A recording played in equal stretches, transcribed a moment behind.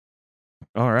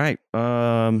All right.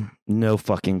 No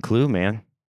fucking clue, man.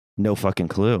 No fucking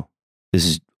clue.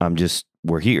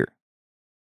 We're here.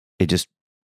 It just,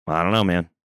 I don't know, man.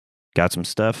 Got some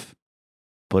stuff,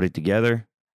 put it together,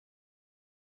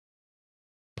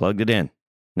 plugged it in.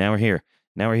 Now we're here.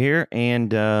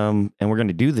 And we're going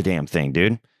to do the damn thing,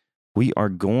 dude. We are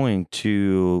going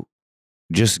to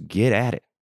just get at it.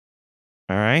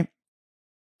 All right.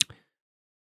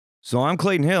 So I'm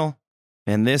Clayton Hill,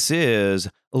 and this is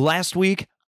Last Week,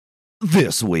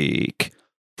 This Week.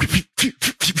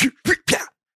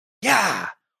 Yeah.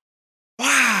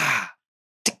 Wah.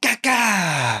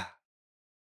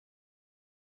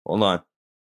 Hold on.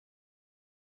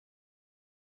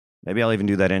 Maybe I'll even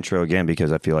do that intro again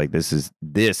because I feel like this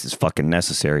is fucking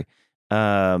necessary.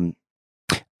 I'm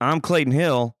Clayton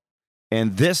Hill,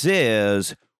 and this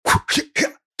is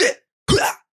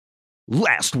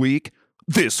Last Week,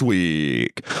 This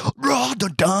Week.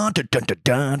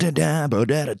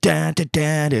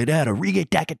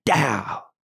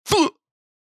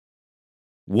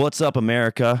 What's up,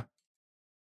 America?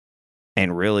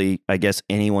 And really, I guess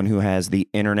anyone who has the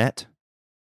internet.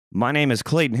 My name is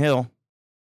Clayton Hill.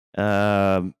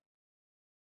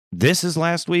 This is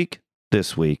Last Week,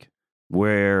 This Week,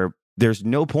 where there's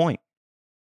no point.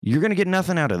 You're going to get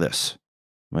nothing out of this.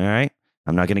 All right?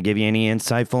 I'm not going to give you any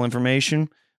insightful information.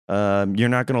 You're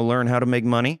not going to learn how to make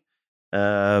money.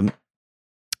 I'm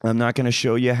not going to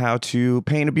show you how to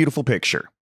paint a beautiful picture.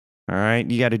 All right?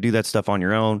 You got to do that stuff on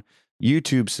your own.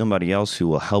 YouTube somebody else who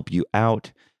will help you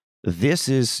out. This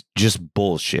is just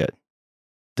bullshit.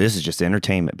 This is just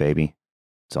entertainment, baby.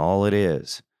 It's all it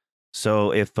is.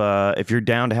 So if you're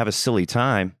down to have a silly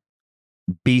time,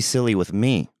 be silly with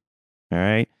me. All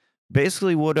right.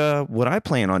 Basically, what I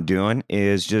plan on doing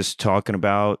is just talking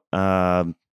about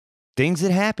things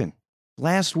that happened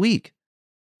last week,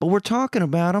 but we're talking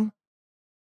about them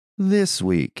this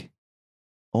week.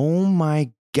 Oh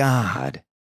my God!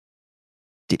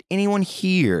 Did anyone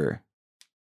hear?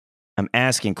 I'm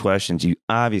asking questions you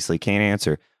obviously can't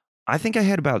answer. I think I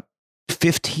had about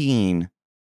 15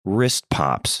 wrist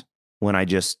pops when I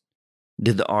just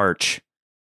did the arch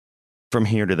from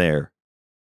here to there.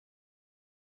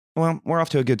 Well, we're off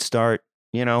to a good start.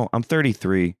 You know, I'm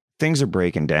 33. Things are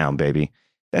breaking down, baby.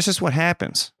 That's just what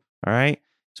happens. All right.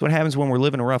 It's what happens when we're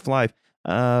living a rough life.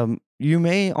 You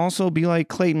may also be like,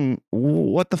 Clayton,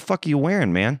 what the fuck are you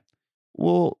wearing, man?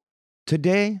 Well,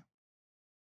 today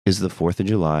is the 4th of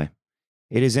July.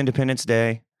 It is Independence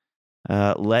Day.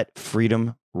 Let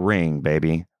freedom ring,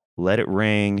 baby. Let it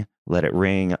ring. Let it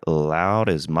ring loud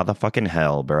as motherfucking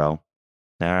hell, bro. All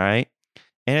right.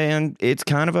 And it's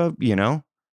kind of a,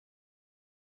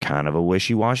 kind of a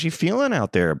wishy-washy feeling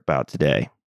out there about today.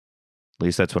 At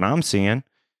least that's what I'm seeing.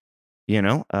 We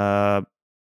got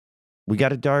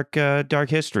a dark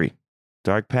history,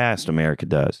 dark past, America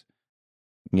does.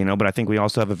 But I think we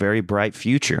also have a very bright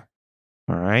future.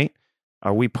 All right.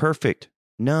 Are we perfect?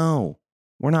 No,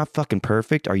 we're not fucking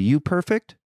perfect. Are you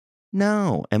perfect?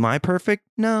 No. Am I perfect?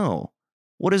 No.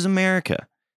 What is America?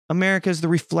 America is the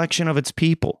reflection of its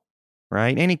people,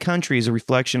 right? Any country is a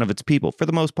reflection of its people for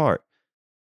the most part.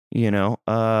 No,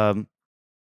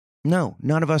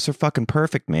 none of us are fucking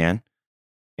perfect, man.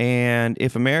 And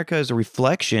if America is a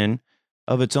reflection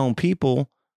of its own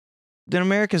people, then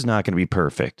America's not going to be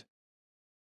perfect.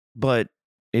 But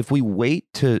if we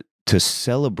wait to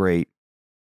celebrate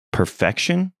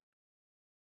perfection,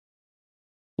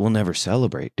 we'll never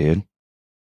celebrate, dude.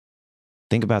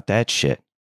 Think about that shit.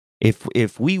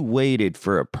 If we waited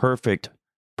for a perfect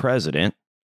president,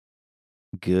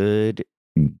 good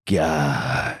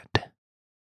God,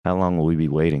 how long will we be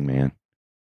waiting, man?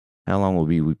 How long would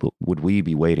we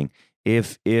be waiting?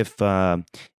 If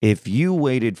you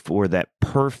waited for that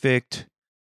perfect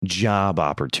job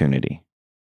opportunity,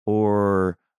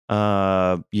 or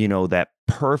that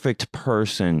perfect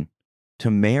person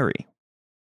to marry,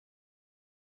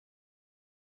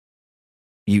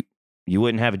 you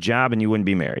wouldn't have a job and you wouldn't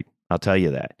be married. I'll tell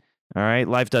you that. All right,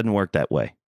 life doesn't work that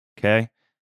way. Okay,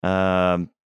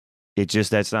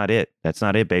 that's not it. That's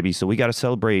not it, baby. So we got to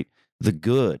celebrate the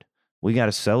good. We got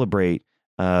to celebrate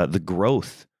the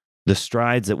growth, the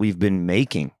strides that we've been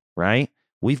making, right?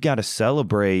 We've got to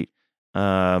celebrate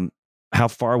how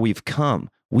far we've come.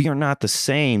 We are not the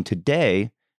same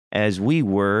today as we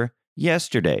were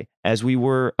yesterday, as we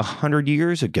were 100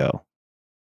 years ago.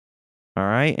 All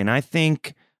right. And I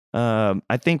think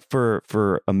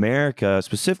for America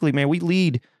specifically, man, we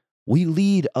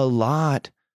lead a lot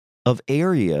of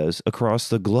areas across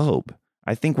the globe.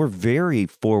 I think we're very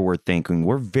forward thinking.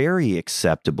 We're very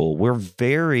acceptable. We're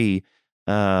very,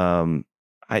 I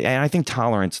think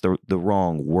tolerance the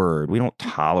wrong word. We don't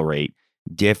tolerate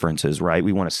differences, right?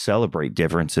 We want to celebrate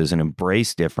differences and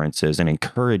embrace differences and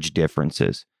encourage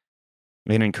differences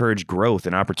and encourage growth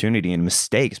and opportunity and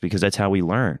mistakes because that's how we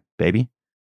learn, baby.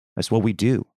 That's what we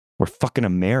do. We're fucking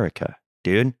America,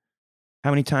 dude. How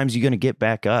many times are you going to get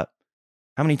back up?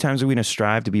 How many times are we going to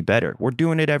strive to be better? We're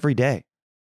doing it every day.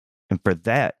 And for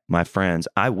that, my friends,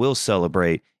 I will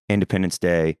celebrate Independence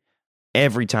Day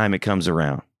every time it comes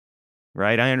around.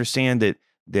 Right? I understand that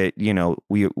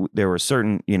there were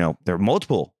certain, there are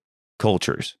multiple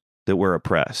cultures that were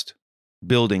oppressed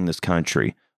building this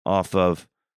country off of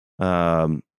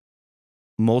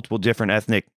multiple different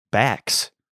ethnic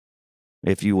backs,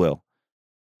 if you will.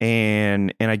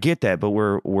 And I get that, but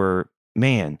we're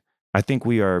man, I think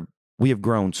we have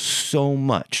grown so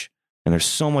much, and there's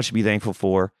so much to be thankful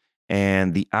for,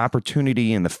 and the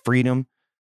opportunity and the freedom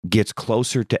gets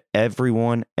closer to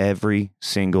everyone every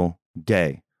single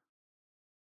day.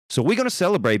 So we're going to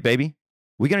celebrate, baby.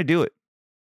 We're going to do it.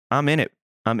 I'm in it.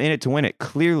 I'm in it to win it.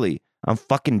 Clearly, I'm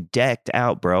fucking decked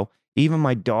out, bro. Even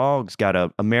my dog's got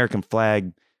a American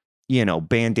flag,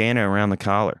 bandana around the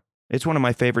collar. It's one of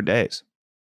my favorite days.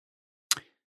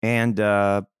 And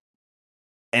I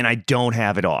don't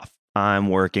have it off. I'm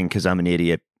working because I'm an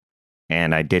idiot,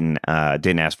 and I didn't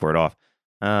ask for it off.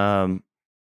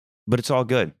 But it's all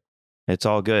good. It's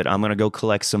all good. I'm gonna go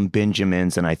collect some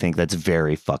Benjamins, and I think that's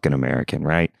very fucking American,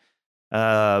 right?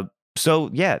 So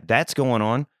yeah, that's going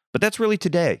on. But that's really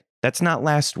today. That's not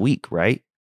last week, right?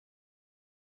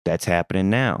 That's happening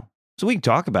now. So we can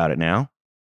talk about it now.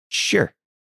 Sure.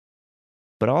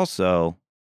 But also,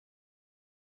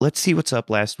 let's see what's up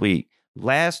last week.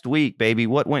 Last week, baby,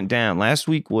 what went down? Last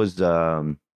week was,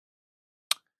 well,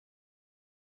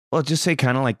 just say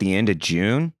kind of like the end of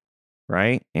June,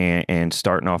 right? And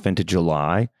starting off into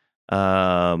July.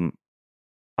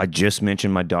 I just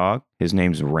mentioned my dog. His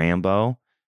name's Rambo.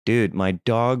 Dude, my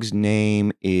dog's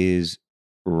name is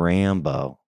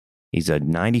Rambo. He's a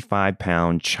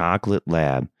 95-pound chocolate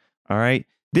lab. All right.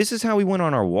 This is how we went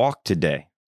on our walk today.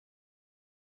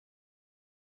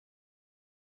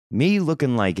 Me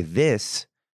looking like this,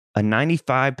 a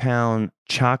 95-pound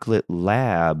chocolate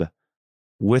lab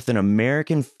with an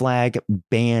American flag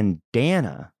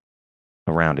bandana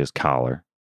around his collar,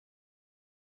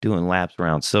 doing laps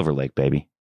around Silver Lake, baby.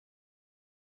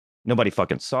 Nobody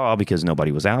fucking saw because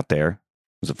nobody was out there. It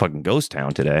was a fucking ghost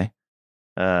town today.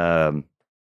 But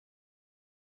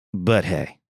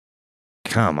hey,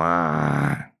 come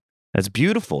on. That's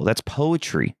beautiful. That's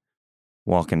poetry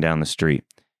walking down the street.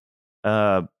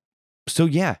 So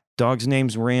yeah, dog's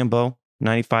name's Rambo,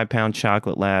 95-pound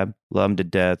chocolate lab. Love him to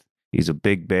death. He's a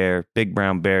big bear, big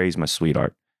brown bear. He's my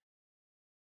sweetheart.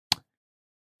 But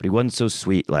he wasn't so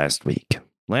sweet last week.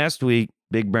 Last week,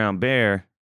 big brown bear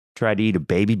tried to eat a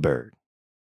baby bird.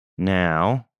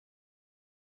 Now,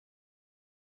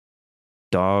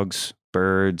 dogs,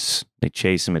 birds, they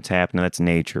chase him. It's happening. That's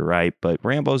nature, right? But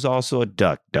Rambo's also a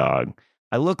duck dog.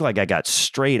 I look like I got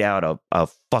straight out of a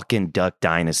fucking Duck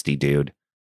Dynasty, dude.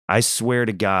 I swear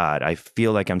to God, I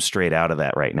feel like I'm straight out of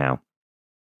that right now.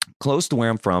 Close to where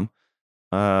I'm from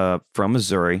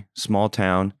Missouri, small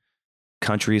town,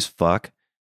 country as fuck.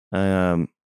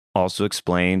 Also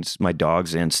explains my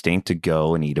dog's instinct to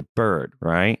go and eat a bird,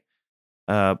 right?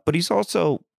 But he's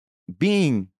also,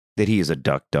 being that he is a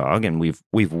duck dog, and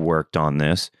we've worked on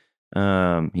this.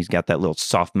 He's got that little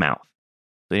soft mouth.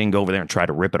 They didn't go over there and try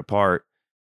to rip it apart.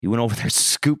 He went over there,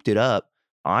 scooped it up.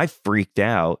 I freaked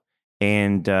out,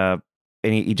 and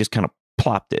he just kind of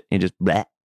plopped it. He just bleh.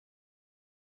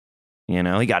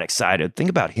 He got excited. Think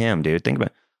about him, dude. Think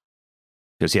about,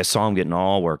 because I saw him getting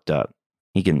all worked up.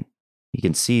 He can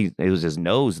see it was his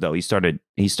nose though. He started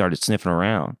sniffing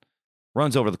around.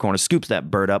 Runs over the corner, scoops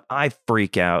that bird up. I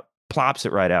freak out, plops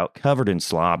it right out, covered in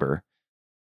slobber.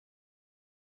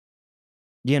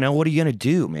 What are you gonna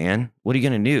do, man? What are you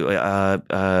gonna do?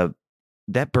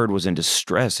 That bird was in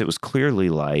distress. It was clearly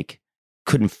like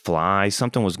couldn't fly.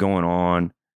 Something was going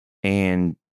on,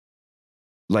 and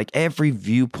like every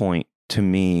viewpoint to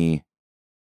me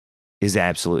is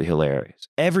absolutely hilarious.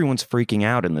 Everyone's freaking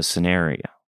out in this scenario.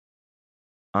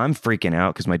 I'm freaking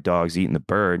out because my dog's eating the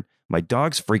bird. My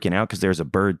dog's freaking out because there's a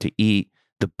bird to eat.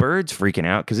 The bird's freaking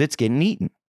out because it's getting eaten.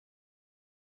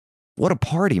 What a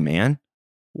party, man.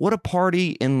 What a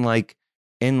party in like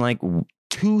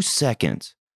 2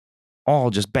 seconds. All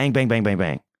just bang, bang, bang, bang,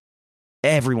 bang.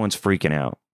 Everyone's freaking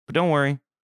out. But don't worry.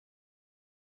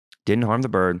 Didn't harm the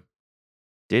bird.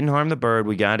 Didn't harm the bird.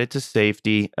 We got it to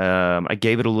safety. I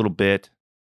gave it a little bit.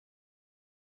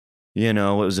 It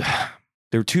was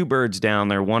there were two birds down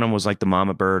there. One of them was like the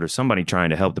mama bird or somebody trying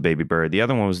to help the baby bird. The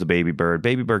other one was the baby bird.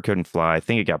 Baby bird couldn't fly. I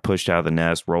think it got pushed out of the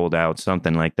nest, rolled out,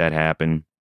 something like that happened.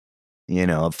 You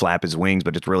know, flap his wings,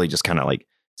 but it's really just kind of like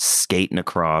skating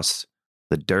across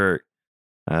the dirt.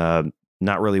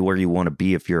 Not really where you want to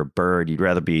be if you're a bird. You'd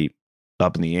rather be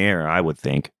up in the air, I would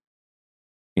think.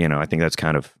 You know, I think that's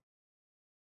kind of,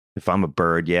 if I'm a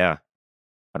bird, yeah,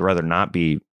 I'd rather not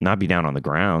be down on the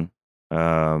ground.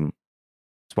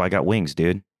 That's why I got wings,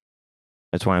 dude.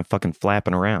 That's why I'm fucking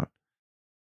flapping around.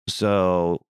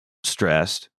 So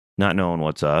stressed, not knowing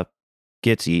what's up,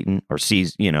 gets eaten or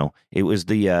sees, you know, it was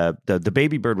the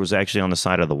baby bird was actually on the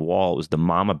side of the wall. It was the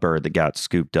mama bird that got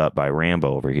scooped up by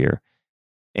Rambo over here.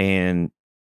 And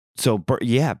so,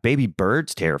 yeah, baby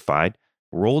bird's terrified,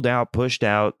 rolled out, pushed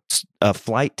out, a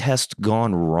flight test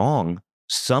gone wrong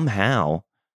somehow.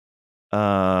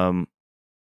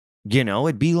 You know,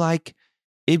 it'd be like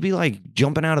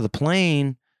jumping out of the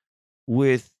plane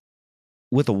with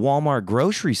a Walmart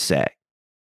grocery sack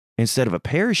instead of a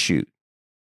parachute,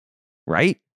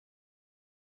 right?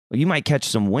 Well, you might catch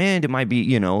some wind. It might be,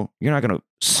 you know, you're not going to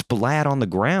splat on the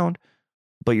ground,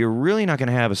 but you're really not going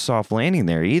to have a soft landing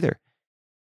there either.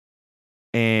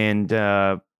 And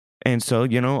so,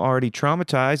 you know, already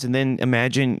traumatized. And then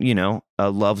imagine, you know, a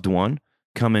loved one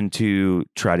coming to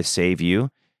try to save you.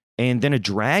 And then a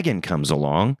dragon comes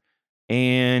along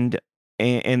and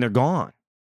they're gone.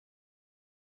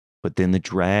 But then the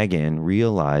dragon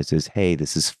realizes, hey,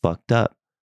 this is fucked up.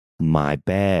 My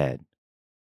bad.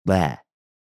 Blah.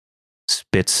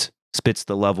 Spits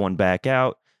the loved one back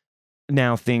out.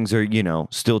 Now things are, you know,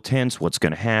 still tense. What's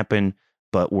going to happen?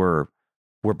 But we're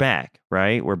back,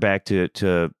 right? We're back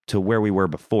to where we were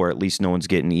before. At least no one's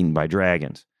getting eaten by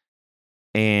dragons.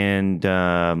 And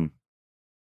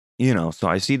you know, so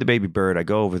I see the baby bird. I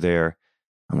go over there.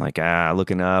 I'm like,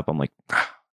 looking up. I'm like,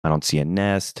 I don't see a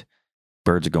nest.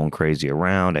 Birds are going crazy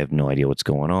around. I have no idea what's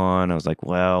going on. I was like,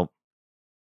 well,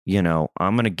 you know,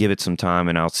 I'm going to give it some time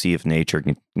and I'll see if nature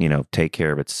can, you know, take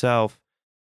care of itself.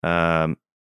 I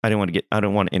don't want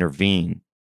to intervene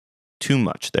too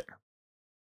much there.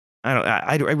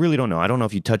 I really don't know. I don't know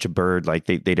if you touch a bird, like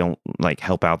they don't like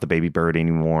help out the baby bird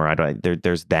anymore.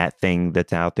 There's that thing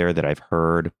that's out there that I've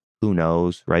heard. Who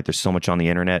knows, right? There's so much on the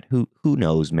internet. Who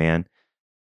knows, man?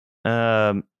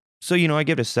 So, you know, I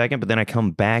give it a second, but then I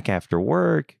come back after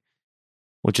work,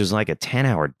 which is like a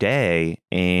 10-hour day,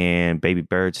 and baby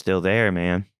bird's still there,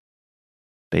 man.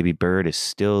 Baby bird is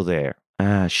still there.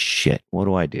 Shit. What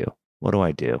do I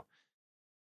do?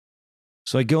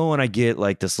 So I go and I get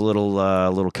like this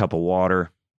little cup of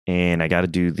water, and I got to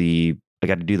do the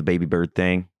baby bird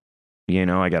thing. You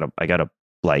know, I gotta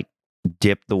like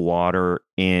dip the water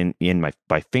in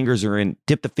my fingers are in,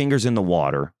 dip the fingers in the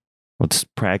water. Let's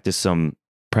practice some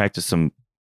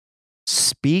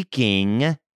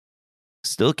speaking.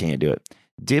 Still can't do it.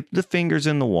 Dip the fingers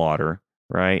in the water,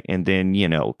 right? And then, you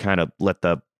know, kind of let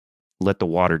the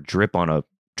water drip on a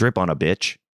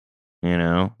bitch, you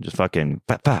know, just fucking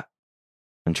fat.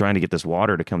 I'm trying to get this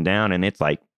water to come down, and it's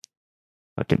like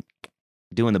fucking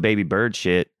doing the baby bird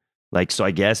shit. Like, so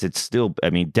I guess it's still, I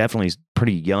mean, definitely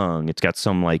pretty young. It's got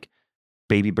some like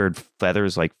baby bird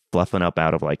feathers like fluffing up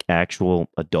out of like actual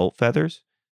adult feathers,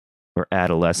 or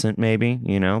adolescent maybe,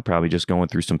 you know, probably just going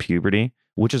through some puberty,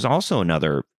 which is also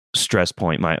another stress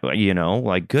point. You know,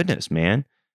 like, goodness, man,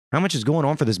 how much is going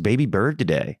on for this baby bird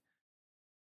today?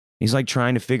 He's like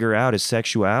trying to figure out his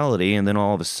sexuality, and then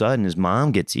all of a sudden his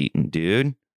mom gets eaten,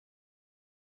 dude.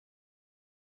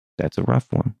 That's a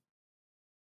rough one.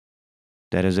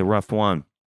 That is a rough one.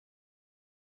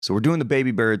 So we're doing the baby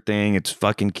bird thing. It's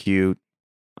fucking cute.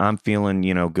 I'm feeling,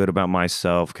 you know, good about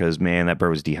myself because, man, that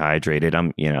bird was dehydrated.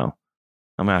 I'm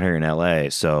out here in LA,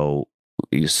 so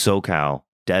SoCal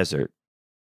desert,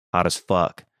 hot as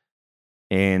fuck.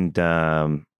 And,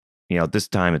 you know, this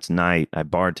time it's night. I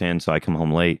bartend, so I come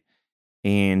home late.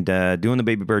 And doing the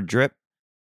baby bird drip.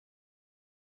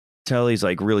 Telly's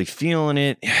like really feeling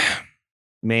it.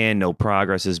 Man, no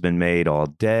progress has been made all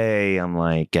day. I'm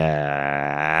like,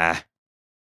 I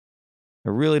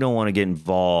really don't want to get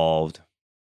involved.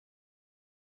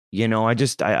 You know,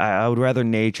 I would rather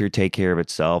nature take care of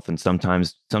itself. And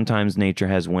sometimes nature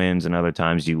has wins, and other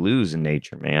times you lose in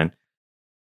nature, man.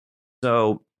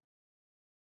 So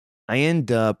I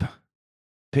end up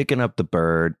picking up the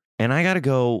bird, and I gotta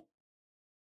go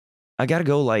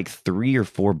like 3 or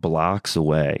 4 blocks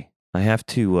away. I have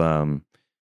to, I'm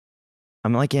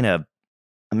in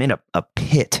a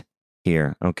pit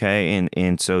here. Okay.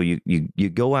 And so you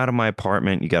go out of my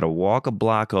apartment, you got to walk a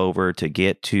block over to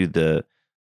get to the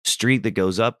street that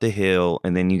goes up the hill.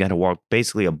 And then you got to walk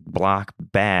basically a block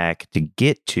back to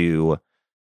get to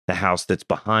the house that's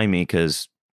behind me, because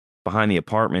behind the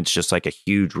apartment's just like a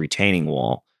huge retaining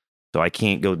wall. So I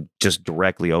can't go just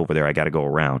directly over there. I got to go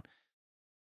around.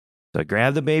 So I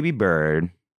grab the baby bird,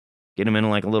 get him in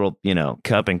like a little,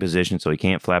 cupping position so he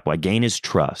can't flap. I gain his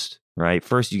trust, right?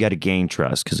 First, you got to gain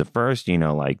trust, because at first,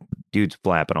 like dude's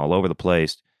flapping all over the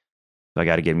place. So I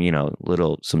got to give him,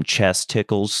 some chest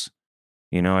tickles.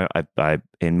 I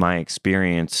in my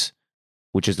experience,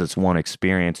 which is this one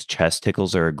experience, chest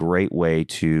tickles are a great way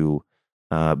to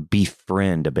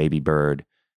befriend a baby bird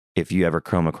if you ever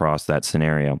come across that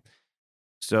scenario.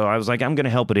 So I was like, I'm going to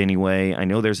help it anyway. I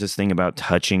know there's this thing about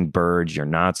touching birds you're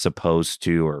not supposed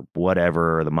to, or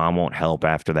whatever, or the mom won't help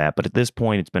after that. But at this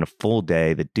point, it's been a full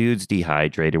day. The dude's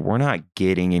dehydrated. We're not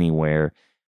getting anywhere.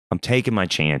 I'm taking my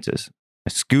chances.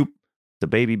 I scoop the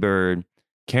baby bird,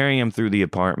 carry him through the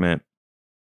apartment,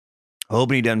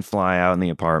 hoping he doesn't fly out in the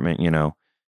apartment,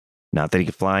 Not that he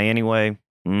could fly anyway.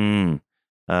 Get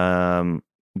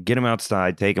him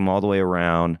outside, take him all the way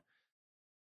around.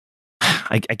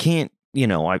 I can't,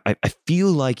 I feel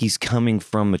like he's coming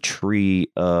from a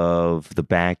tree of the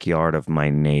backyard of my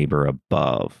neighbor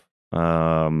above. But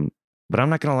I'm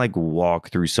not gonna like walk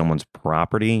through someone's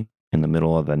property in the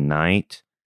middle of the night.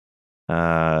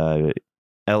 LA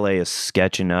is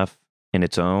sketch enough in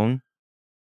its own.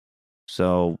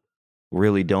 So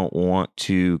really don't want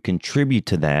to contribute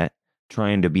to that,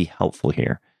 trying to be helpful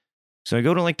here. So I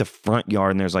go to like the front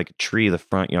yard, and there's like a tree in the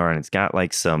front yard, and it's got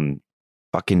like some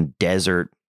fucking desert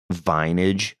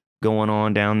vinage going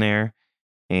on down there.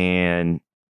 And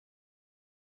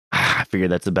I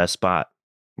figured that's the best spot,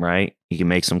 right? You can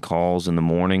make some calls in the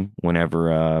morning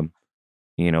whenever,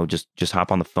 just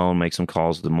hop on the phone, make some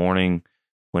calls in the morning.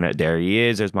 There he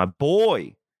is. There's my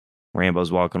boy.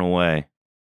 Rambo's walking away.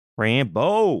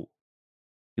 Rambo,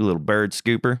 you little bird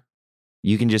scooper.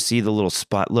 You can just see the little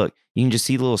spot. Look, you can just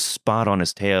see the little spot on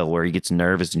his tail where he gets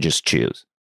nervous and just chews.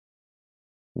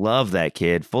 Love that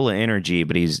kid, full of energy,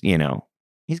 but he's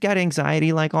got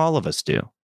anxiety like all of us do.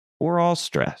 We're all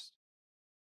stressed.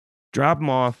 Drop him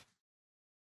off.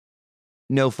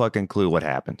 No fucking clue what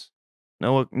happens.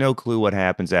 No clue what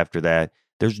happens after that.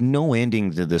 There's no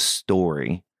ending to this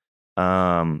story.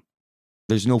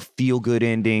 There's no feel-good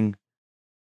ending.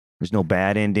 There's no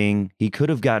bad ending. He could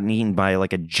have gotten eaten by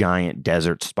like a giant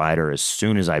desert spider as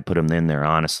soon as I put him in there,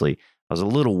 honestly. I was a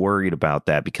little worried about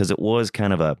that, because it was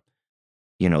kind of a,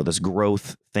 this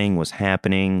growth thing was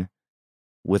happening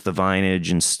with the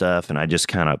vinage and stuff, and I just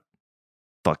kind of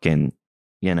fucking,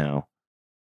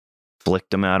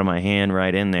 flicked him out of my hand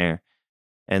right in there.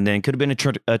 And then could have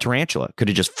been a tarantula. Could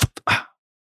have just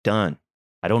done.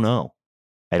 I don't know.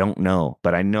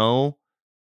 But I know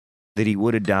that he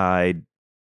would have died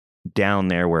down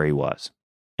there where he was.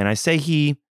 And I say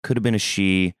he, could have been a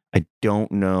she. I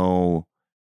don't know,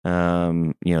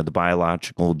 the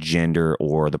biological gender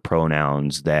or the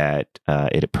pronouns that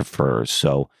it prefers.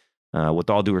 So with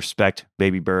all due respect,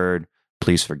 baby bird,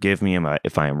 please forgive me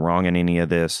if I am wrong in any of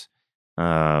this.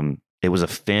 It was a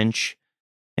finch,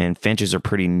 and finches are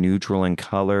pretty neutral in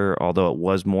color, although it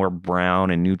was more brown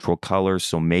and neutral colors.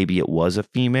 So maybe it was a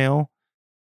female.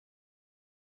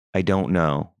 I don't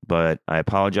know, but I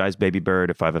apologize, baby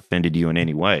bird, if I've offended you in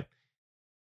any way.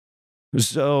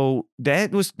 So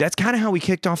that's kind of how we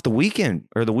kicked off the weekend,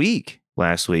 or the week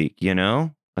last week,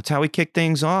 That's how we kick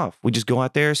things off. We just go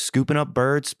out there scooping up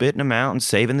birds, spitting them out, and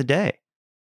saving the day.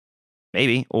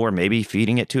 Maybe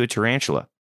feeding it to a tarantula.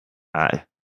 I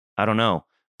don't know,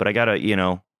 but I gotta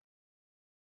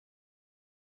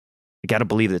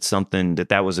believe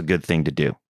that was a good thing to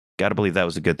do. Gotta believe that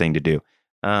was a good thing to do.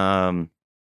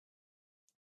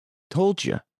 Told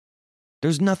you,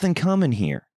 there's nothing coming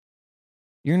here.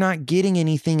 You're not getting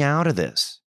anything out of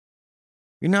this.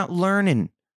 You're not learning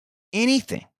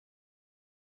anything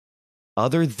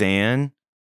other than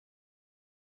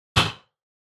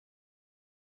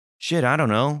shit. I don't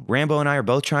know. Rambo and I are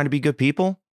both trying to be good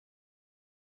people.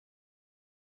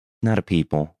 Not a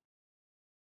people.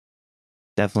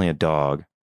 Definitely a dog.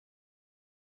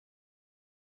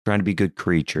 Trying to be good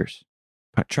creatures.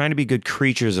 Trying to be good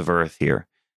creatures of Earth here.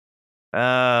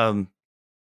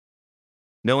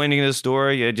 No ending of the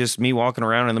story. Just me walking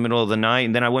around in the middle of the night.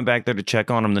 And then I went back there to check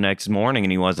on him the next morning,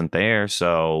 and he wasn't there.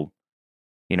 So,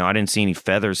 I didn't see any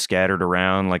feathers scattered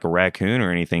around like a raccoon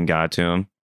or anything got to him.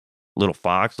 Little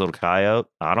fox, little coyote.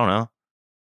 I don't know.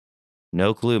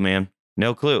 No clue, man.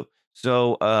 No clue.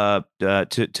 So,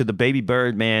 to the baby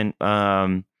bird, man,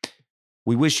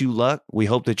 we wish you luck. We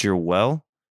hope that you're well.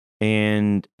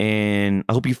 And I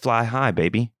hope you fly high,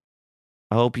 baby.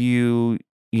 I hope you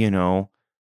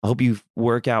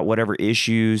work out whatever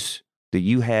issues that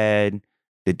you had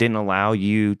that didn't allow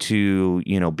you to,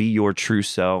 be your true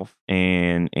self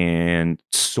and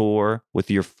soar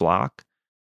with your flock.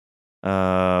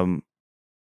 Um,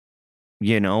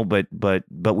 but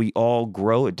we all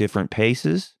grow at different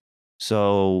paces.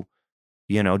 So,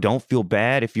 don't feel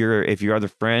bad if your other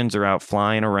friends are out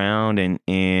flying around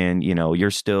and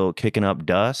you're still kicking up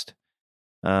dust.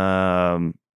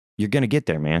 Um, you're gonna get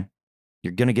there, man.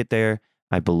 You're gonna get there.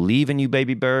 I believe in you,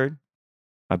 baby bird.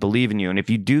 I believe in you. And if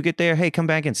you do get there, hey, come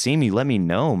back and see me. Let me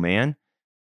know, man.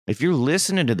 If you're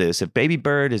listening to this, if baby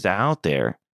bird is out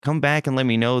there, come back and let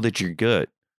me know that you're good.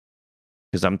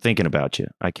 Because I'm thinking about you.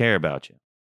 I care about you.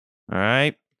 All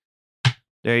right.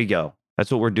 There you go.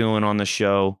 That's what we're doing on the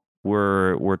show.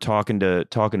 We're talking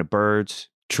to birds,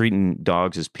 treating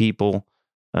dogs as people,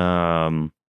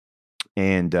 and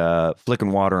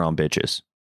flicking water on bitches.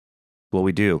 What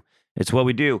we do. It's what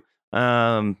we do.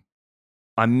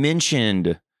 I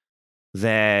mentioned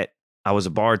that I was a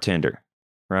bartender,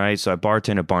 right? So I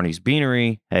bartend at Barney's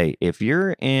Beanery. Hey, if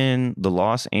you're in the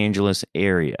Los Angeles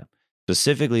area,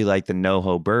 specifically like the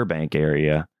NoHo Burbank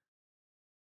area,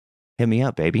 hit me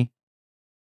up, baby.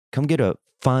 Come get a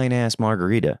fine ass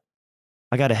margarita.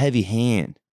 I got a heavy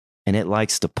hand and it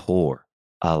likes to pour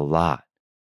a lot.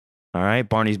 All right.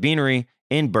 Barney's Beanery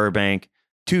in Burbank,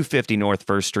 250 North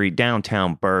 1st Street,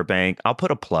 downtown Burbank. I'll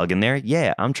put a plug in there.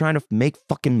 Yeah, I'm trying to make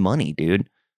fucking money, dude.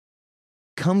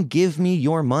 Come give me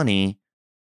your money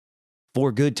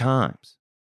for good times.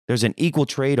 There's an equal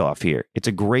trade-off here. It's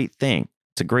a great thing.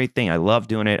 It's a great thing. I love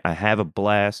doing it. I have a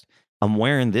blast. I'm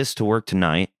wearing this to work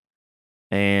tonight.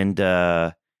 And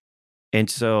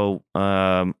so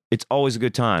it's always a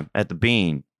good time at the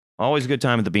Bean. Always a good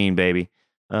time at the Bean, baby.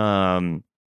 That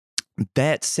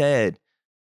said,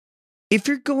 if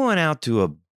you're going out to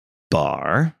a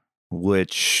bar,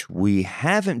 which we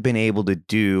haven't been able to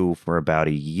do for about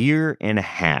a year and a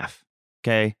half,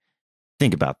 okay?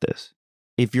 Think about this.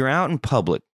 If you're out in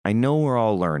public, I know we're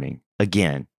all learning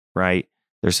again, right?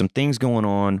 There's some things going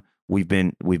on. We've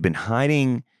been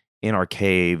hiding in our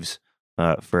caves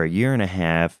for a year and a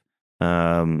half.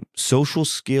 Social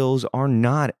skills are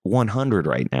not 100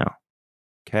 right now.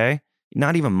 Okay?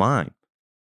 Not even mine.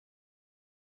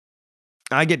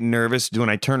 I get nervous when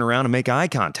I turn around and make eye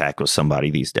contact with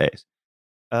somebody these days.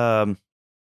 And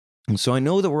so I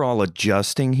know that we're all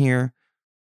adjusting here.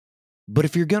 But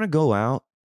if you're going to go out,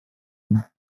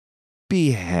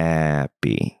 be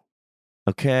happy.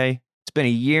 Okay? It's been a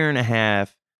year and a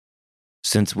half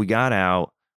since we got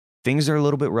out. Things are a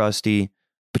little bit rusty,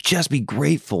 but just be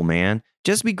grateful, man.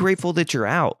 Just be grateful that you're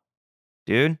out,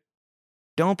 dude.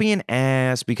 Don't be an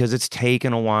ass because it's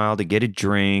taken a while to get a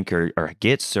drink or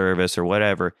get service or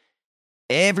whatever.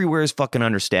 Everywhere is fucking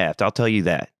understaffed. I'll tell you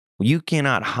that. You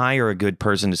cannot hire a good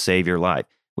person to save your life.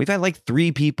 We've had like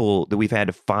 3 people that we've had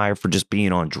to fire for just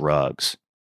being on drugs.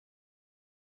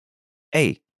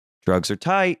 Hey, drugs are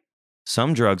tight.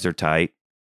 Some drugs are tight.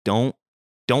 Don't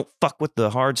fuck with the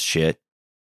hard shit.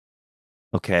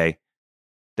 Okay.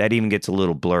 That even gets a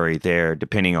little blurry there,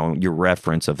 depending on your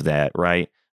reference of that, right?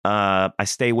 I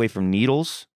stay away from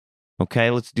needles.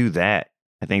 Okay, let's do that.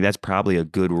 I think that's probably a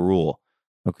good rule.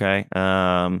 Okay.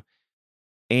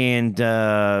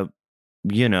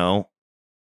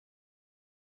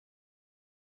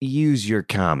 Use your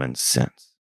common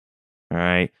sense. All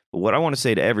right. But what I want to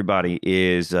say to everybody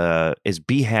is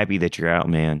be happy that you're out,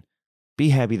 man. Be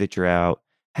happy that you're out.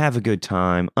 Have a good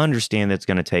time. Understand that's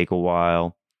going to take a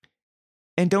while.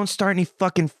 And don't start any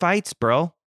fucking fights,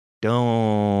 bro.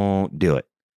 Don't do it.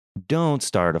 Don't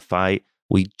start a fight.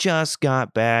 We just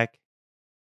got back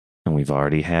and we've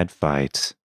already had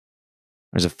fights.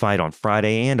 There's a fight on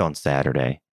Friday and on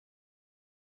Saturday.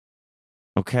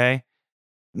 Okay?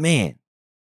 Man,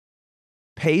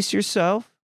 pace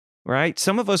yourself, right?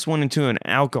 Some of us went into an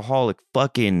alcoholic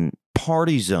fucking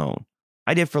party zone.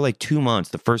 I did for like 2 months,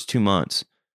 the first 2 months.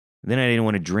 Then I didn't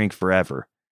want to drink forever.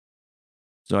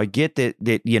 So I get that,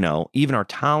 even our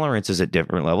tolerance is at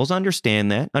different levels.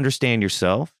 Understand that. Understand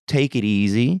yourself. Take it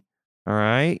easy. All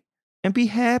right? And be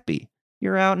happy.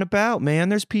 You're out and about, man.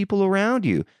 There's people around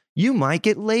you. You might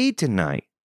get laid tonight.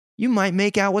 You might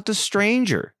make out with a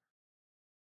stranger.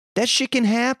 That shit can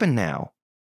happen now.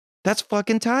 That's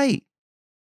fucking tight.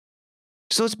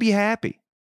 So let's be happy.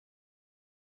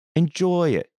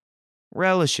 Enjoy it.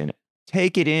 Relish in it.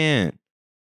 Take it in.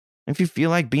 If you feel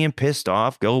like being pissed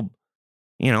off, go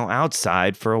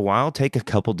outside for a while, take a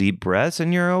couple deep breaths,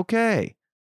 and you're okay.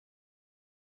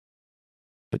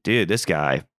 But dude, this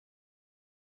guy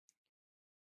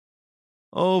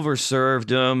overserved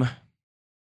him.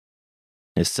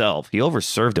 Himself. He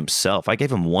overserved himself. I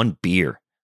gave him 1 beer.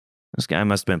 This guy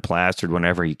must have been plastered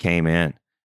whenever he came in.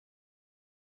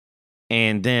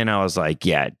 And then I was like,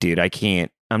 yeah, dude,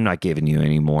 I'm not giving you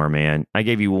any more, man. I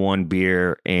gave you one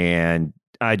beer and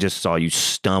I just saw you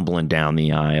stumbling down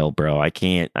the aisle, bro. I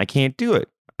can't do it.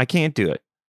 I can't do it.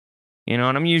 And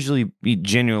I'm usually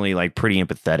genuinely like pretty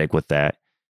empathetic with that.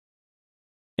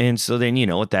 And so then,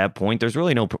 at that point, there's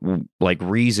really no like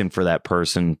reason for that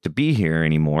person to be here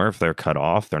anymore. If they're cut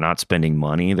off, they're not spending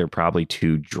money. They're probably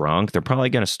too drunk. They're probably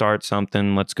going to start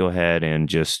something. Let's go ahead and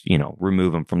just,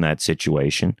 remove them from that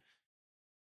situation.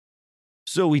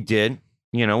 So we did,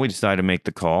 we decided to make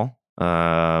the call.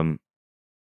 Got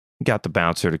the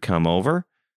bouncer to come over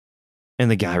and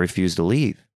the guy refused to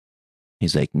leave.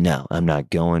 He's like, no, I'm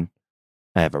not going.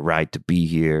 I have a right to be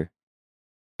here.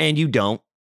 And you don't.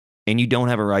 And you don't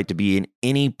have a right to be in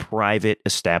any private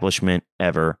establishment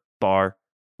ever. Bar,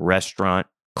 restaurant,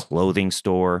 clothing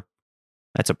store.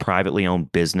 That's a privately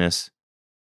owned business.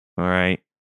 All right.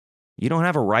 You don't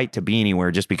have a right to be anywhere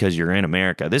just because you're in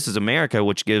America. This is America,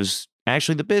 which gives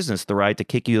actually the business the right to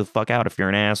kick you the fuck out if you're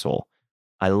an asshole.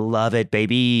 I love it,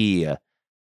 baby.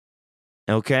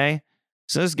 Okay.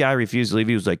 So this guy refused to leave.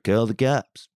 He was like, call the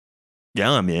cops.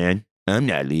 Yeah, man. I'm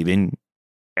not leaving.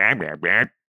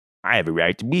 I have a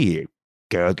right to be here.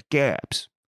 Call the cops.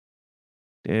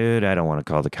 Dude, I don't want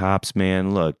to call the cops,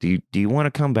 man. Look, do you want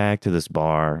to come back to this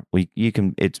bar?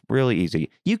 It's really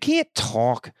easy. You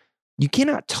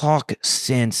cannot talk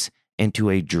sense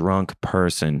into a drunk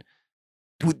person.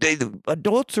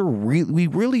 Adults we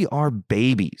really are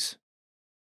babies.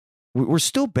 We're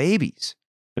still babies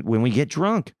when we get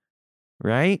drunk,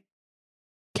 right?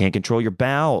 Can't control your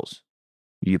bowels.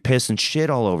 You piss and shit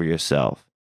all over yourself.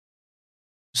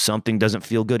 Something doesn't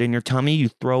feel good in your tummy, you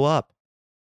throw up.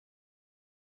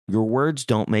 Your words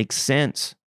don't make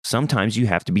sense. Sometimes you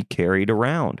have to be carried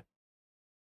around.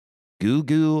 Goo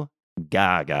goo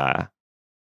gaga.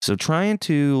 So trying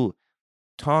to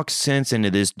talk sense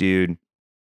into this dude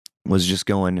was just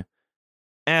going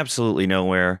absolutely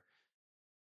nowhere.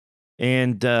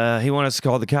 And he wanted us to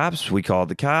call the cops. We called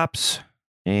the cops.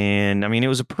 And I mean, it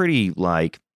was a pretty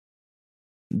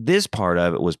this part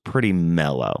of it was pretty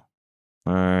mellow.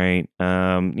 All right.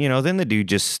 Then the dude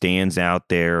just stands out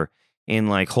there and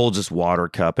holds his water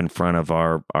cup in front of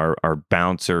our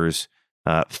bouncer's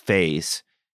face.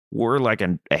 We're like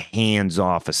a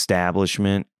hands-off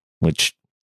establishment, which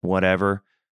whatever.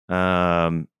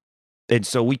 And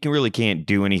so we really can't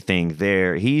do anything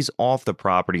there. He's off the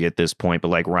property at this point,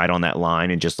 but right on that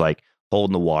line and just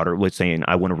holding the water, saying,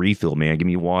 I want a refill, man. Give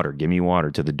me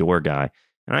water to the door guy.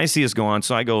 And I see us go on.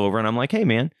 So I go over and I'm like, hey,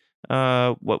 man.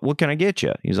 What can I get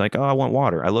you? He's like, oh, I want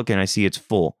water. I look and I see it's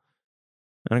full.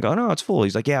 And I go, no, it's full.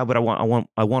 He's like, yeah, but I want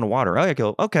a water. I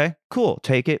go, okay, cool.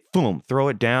 Take it. Boom. Throw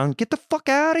it down. Get the fuck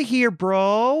out of here,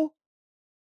 bro.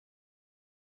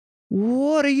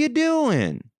 What are you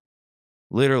doing?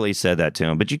 Literally said that to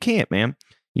him, but you can't, man.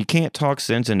 You can't talk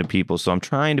sense into people. So I'm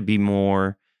trying to be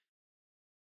more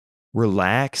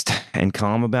relaxed and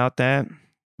calm about that.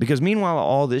 Because meanwhile,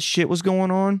 all this shit was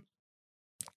going on.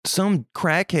 Some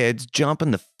crackhead's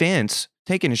jumping the fence,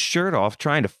 taking his shirt off,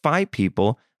 trying to fight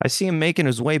people. I see him making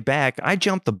his way back. I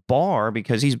jump the bar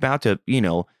because he's about to,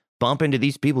 bump into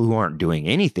these people who aren't doing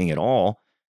anything at all.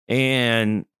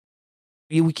 And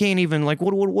we can't even what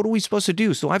are we supposed to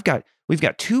do? So we've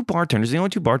got two bartenders. The only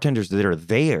two bartenders that are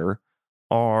there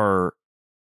are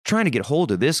trying to get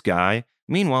hold of this guy.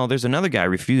 Meanwhile, there's another guy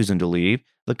refusing to leave.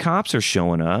 The cops are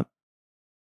showing up.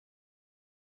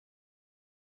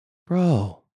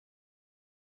 Bro.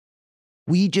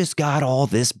 We just got all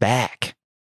this back.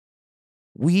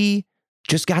 We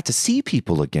just got to see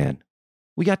people again.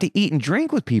 We got to eat and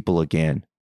drink with people again.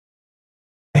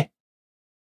 Hey.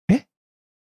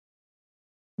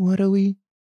 What are we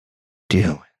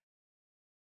doing?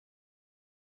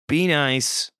 Be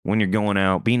nice when you're going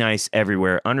out. Be nice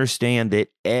everywhere. Understand that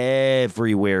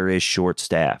everywhere is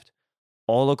short-staffed.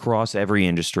 All across every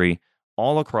industry,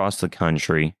 all across the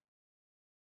country.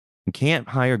 We can't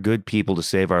hire good people to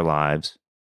save our lives.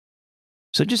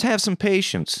 So just have some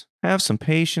patience. Have some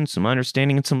patience, some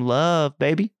understanding, and some love,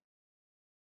 baby.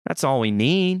 That's all we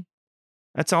need.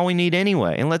 That's all we need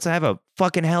anyway. And let's have a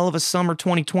fucking hell of a summer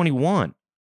 2021.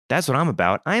 That's what I'm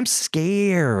about. I'm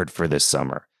scared for this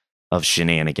summer of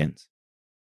shenanigans.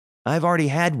 I've already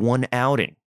had one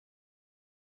outing.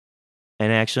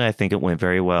 And actually, I think it went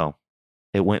very well.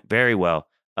 It went very well.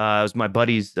 It was my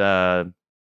buddy's 30th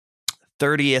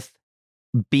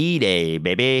B-Day,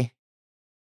 baby.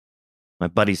 My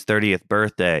buddy's 30th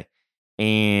birthday.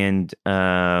 And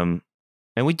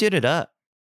we did it up.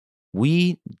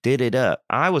 We did it up.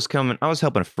 I was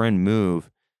helping a friend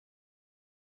move.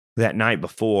 that night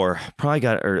before,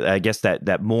 or I guess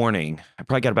that morning, I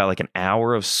probably got about like an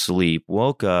hour of sleep,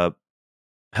 woke up,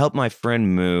 helped my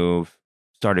friend move,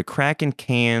 started cracking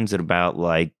cans at about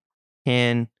like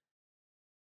 10,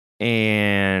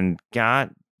 and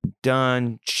got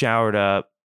done, showered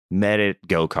up, met at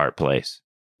go-kart place.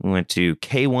 We went to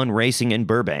K1 Racing in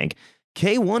Burbank.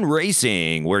 K1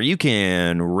 Racing, where you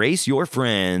can race your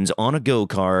friends on a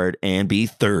go-kart and be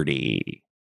 30.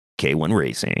 K1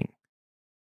 Racing.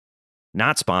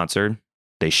 Not sponsored.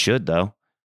 They should, though.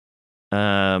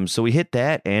 So we hit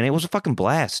that, and it was a fucking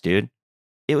blast, dude.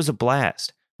 It was a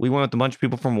blast. We went with a bunch of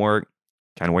people from work,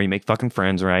 kind of where you make fucking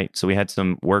friends, right? So we had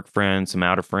some work friends, some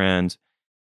outer friends,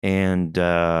 and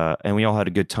we all had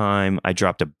a good time. I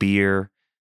dropped a beer,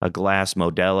 a glass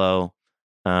Modelo,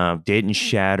 didn't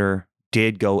shatter,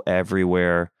 did go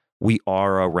everywhere. We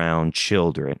are around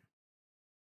children.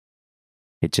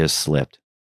 It just slipped.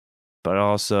 But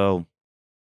also,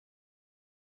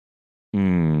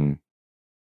 it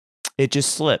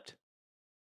just slipped.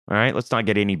 All right, let's not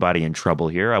get anybody in trouble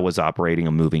here. I was operating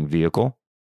a moving vehicle.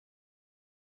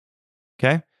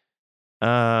 Okay.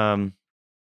 And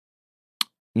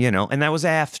that was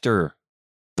after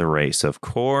the race, of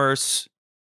course.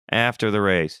 After the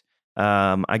race.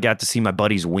 I got to see my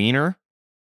buddy's wiener.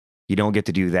 You don't get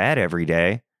to do that every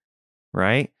day,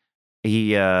 right?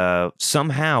 He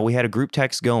somehow we had a group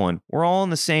text going. We're all in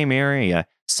the same area.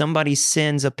 Somebody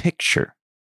sends a picture.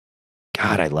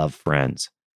 God, I love friends.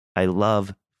 I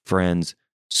love friends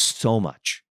so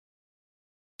much.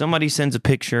 Somebody sends a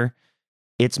picture.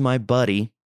 It's my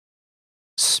buddy,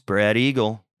 Spread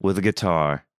Eagle, with a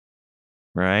guitar,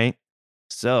 right?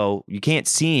 So you can't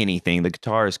see anything. The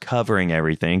guitar is covering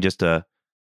everything. Just a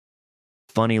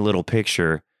funny little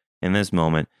picture in this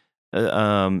moment.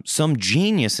 Some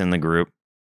genius in the group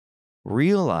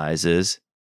realizes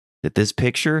that this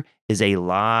picture is a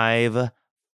live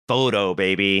photo,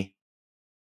 baby.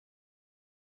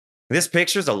 This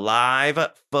picture's a live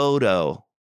photo,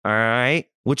 all right?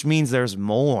 Which means there's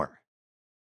more.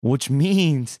 Which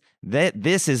means that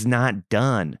this is not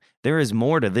done. There is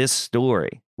more to this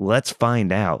story. Let's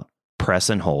find out. Press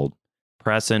and hold.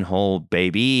 Press and hold,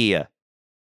 baby.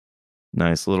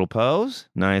 Nice little pose.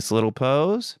 Nice little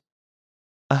pose.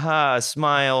 Aha,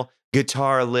 smile.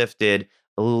 Guitar lifted.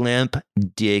 Limp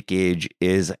dickage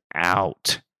is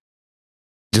out.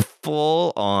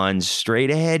 Full on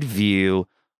straight ahead view.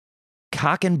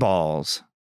 Cock and balls.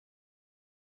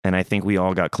 And I think we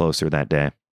all got closer that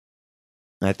day.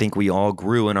 I think we all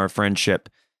grew in our friendship,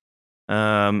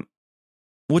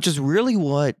 which is really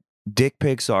what dick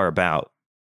pics are about.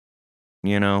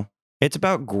 It's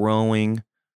about growing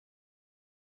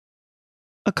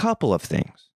a couple of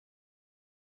things,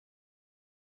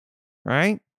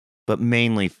 right? But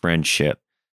mainly friendship.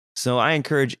 So I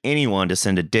encourage anyone to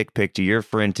send a dick pic to your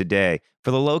friend today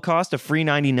for the low cost of free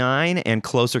 99 and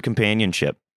closer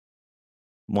companionship.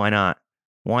 Why not?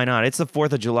 Why not? It's the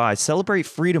 4th of July. Celebrate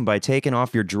freedom by taking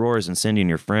off your drawers and sending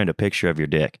your friend a picture of your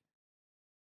dick.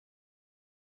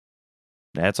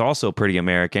 That's also pretty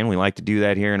American. We like to do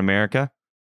that here in America.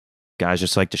 Guys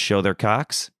just like to show their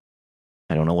cocks.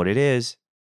 I don't know what it is,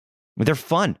 but they're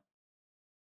fun.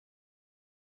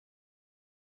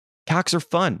 Cocks are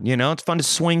fun. It's fun to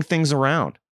swing things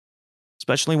around,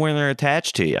 especially when they're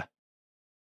attached to you.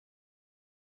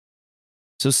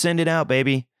 So send it out,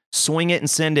 baby. Swing it and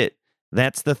send it.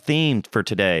 That's the theme for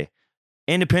today.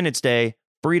 Independence Day,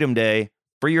 Freedom Day,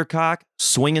 free your cock,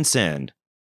 swing and send.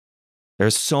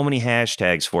 There's so many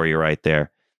hashtags for you right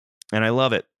there. And I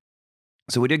love it.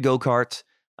 So we did go-karts.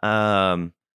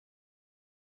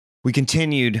 We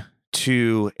continued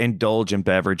to indulge in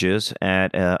beverages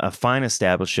at a fine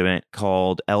establishment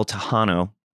called El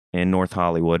Tejano in North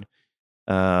Hollywood.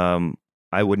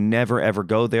 I would never, ever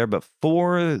go there, but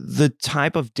for the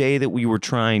type of day that we were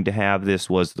trying to have, this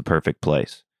was the perfect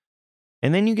place.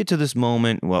 And then you get to this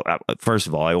moment. Well, first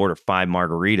of all, I order 5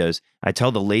 margaritas. I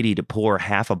tell the lady to pour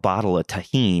half a bottle of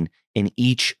Tajín in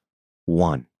each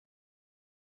one.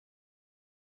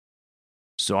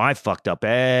 So I fucked up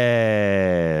everybody's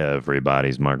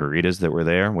margaritas that were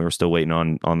there. We were still waiting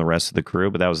on the rest of the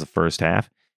crew, but that was the first half.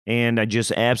 And I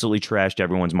just absolutely trashed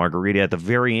everyone's margarita. At the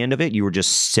very end of it, you were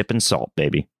just sipping salt,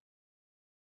 baby.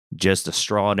 Just a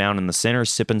straw down in the center,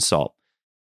 sipping salt.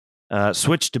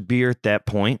 Switched to beer at that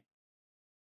point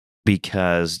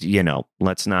because,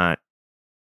 let's not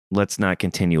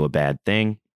continue a bad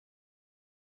thing.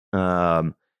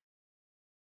 And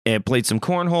played some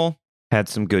cornhole, had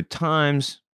some good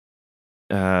times,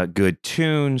 good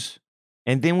tunes.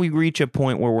 And then we reach a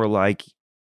point where we're like,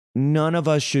 none of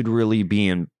us should really be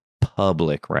in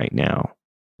public right now,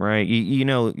 right? You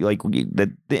know, like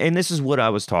that, and this is what I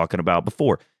was talking about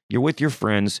before. You're with your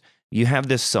friends, you have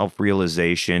this self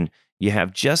realization, you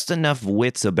have just enough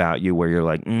wits about you where you're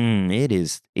like, it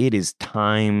is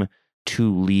time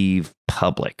to leave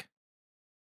public.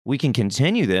 We can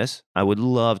continue this. I would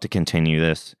love to continue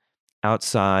this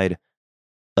outside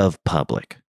of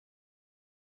public.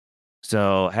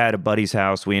 So, had a buddy's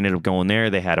house. We ended up going there.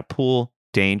 They had a pool,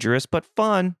 dangerous but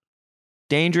fun.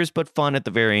 Dangerous but fun at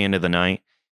the very end of the night.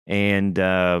 And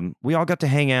we all got to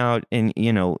hang out. And,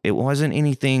 you know, it wasn't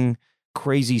anything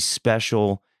crazy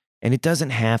special. And it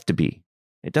doesn't have to be.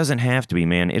 It doesn't have to be,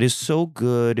 man. It is so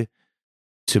good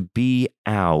to be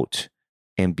out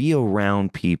and be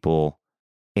around people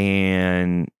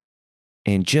and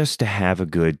just to have a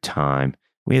good time.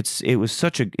 It was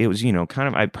such a it was, you know, kind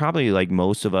of I probably like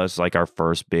most of us like our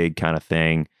first big kind of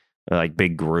thing, like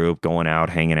big group going out,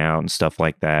 hanging out and stuff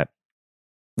like that.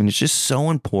 And it's just so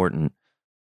important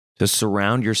to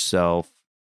surround yourself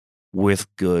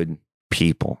with good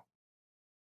people,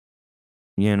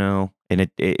 you know? And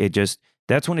it just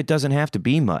that's when it doesn't have to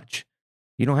be much.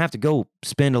 You don't have to go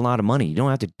spend a lot of money. You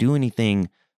don't have to do anything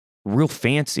real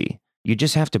fancy. You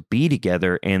just have to be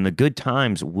together and the good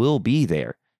times will be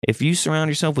there. If you surround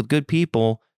yourself with good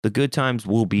people, the good times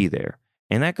will be there.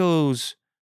 And that goes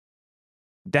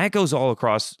all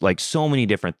across like so many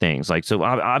different things. Like so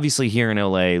obviously here in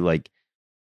LA, like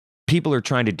people are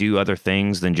trying to do other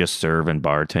things than just serve and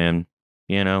bartend,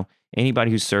 you know?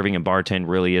 Anybody who's serving and bartend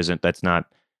really isn't that's not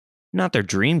their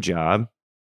dream job.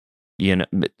 You know,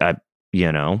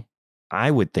 you know,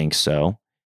 I would think so.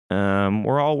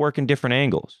 We're all working different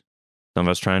angles. Some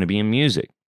of us trying to be in music.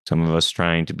 Some of us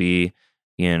trying to be,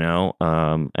 you know,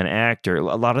 an actor.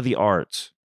 A lot of the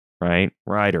arts, right?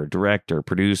 Writer, director,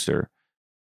 producer,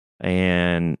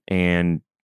 and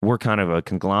we're kind of a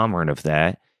conglomerate of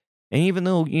that. And even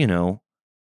though you know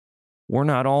we're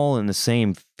not all in the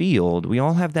same field, we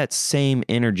all have that same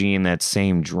energy and that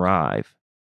same drive.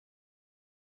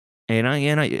 And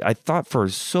I thought for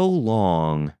so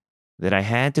long that I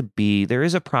had to be there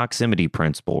is a proximity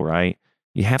principle, right?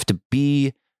 You have to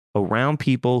be around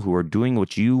people who are doing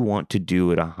what you want to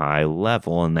do at a high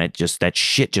level and that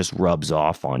shit just rubs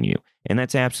off on you. And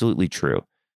that's absolutely true.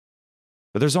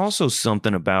 But there's also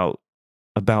something about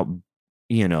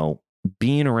you know,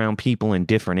 being around people in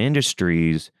different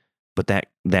industries, but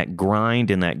that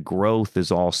grind and that growth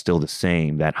is all still the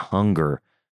same. That hunger,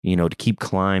 you know, to keep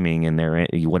climbing in their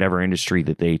whatever industry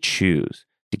that they choose,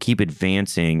 to keep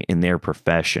advancing in their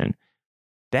profession.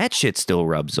 That shit still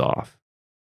rubs off.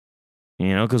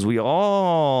 You know, because we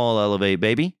all elevate,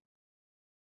 baby.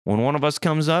 When one of us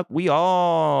comes up, we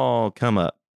all come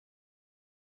up.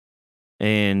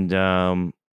 And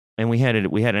we had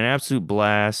an absolute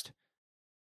blast.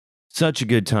 Such a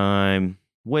good time.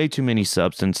 Way too many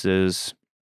substances,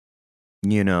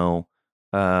 you know.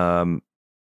 Um,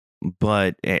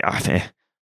 but and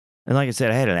like I said,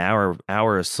 I had an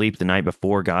hour of sleep the night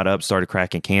before. Got up, started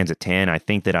cracking cans at 10. I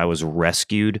think that I was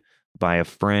rescued by a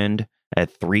friend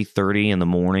at 3:30 in the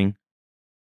morning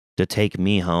to take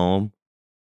me home.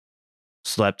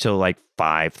 Slept till like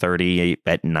 5:30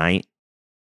 at night.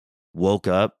 Woke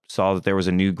up, saw that there was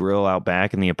a new grill out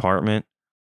back in the apartment.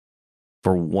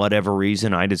 For whatever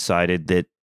reason, I decided that,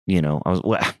 you know,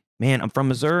 man, I'm from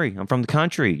Missouri. I'm from the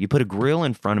country. You put a grill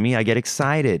in front of me, I get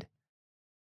excited.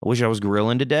 I wish I was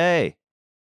grilling today.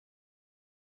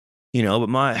 You know,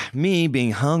 but me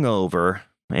being hungover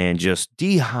and just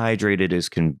dehydrated as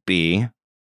can be,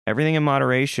 everything in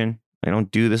moderation. I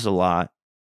don't do this a lot,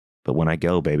 but when I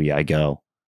go, baby, I go.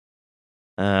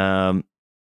 Um,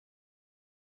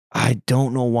 I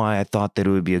don't know why I thought that it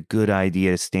would be a good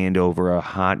idea to stand over a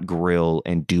hot grill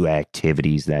and do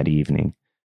activities that evening.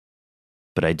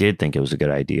 But I did think it was a good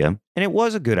idea. And it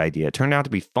was a good idea. It turned out to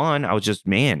be fun. I was just,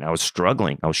 man, I was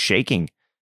struggling. I was shaking,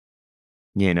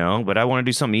 you know, but I want to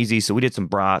do something easy. So we did some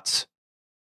brats.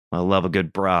 I love a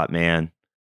good brat, man.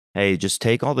 Hey, just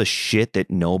take all the shit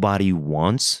that nobody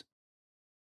wants,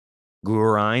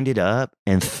 grind it up,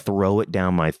 and throw it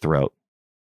down my throat.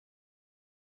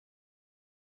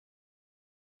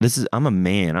 I'm a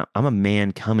man. I'm a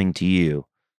man coming to you,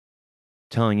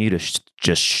 telling you to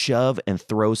just shove and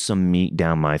throw some meat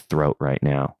down my throat right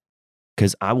now.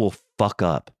 Because I will fuck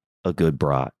up a good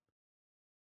brat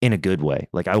in a good way.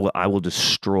 Like I will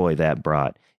destroy that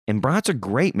brat. And brats are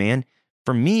great, man.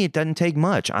 For me, it doesn't take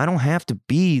much. I don't have to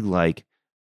be like,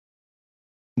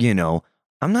 you know,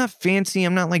 I'm not fancy.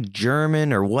 I'm not like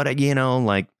German or what, you know,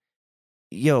 like,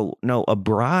 yo, no, a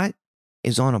brat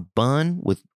is on a bun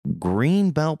with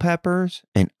green bell peppers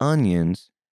and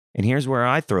onions. And here's where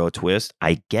I throw a twist.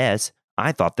 I guess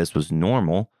I thought this was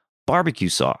normal. barbecue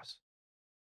sauce,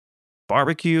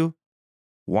 barbecue,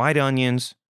 white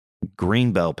onions,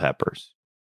 green bell peppers.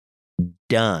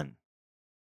 Done.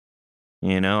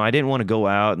 I didn't want to go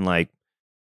out and like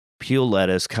peel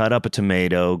lettuce, cut up a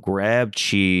tomato, grab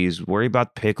cheese, worry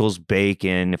about pickles,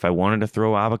 bacon. If I wanted to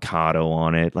throw avocado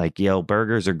on it, like,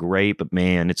 burgers are great, but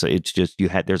man, it's just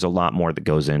there's a lot more that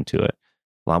goes into it.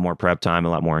 A lot more prep time, a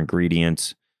lot more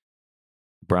ingredients.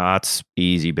 Brats,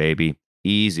 easy, baby.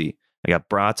 Easy. I got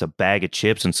brats, a bag of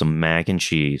chips, and some mac and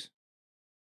cheese.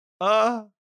 Uh.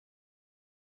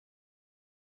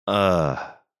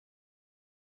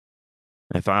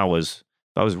 If I was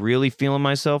really feeling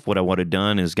myself, what I would have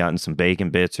done is gotten some bacon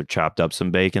bits or chopped up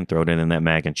some bacon, thrown it in that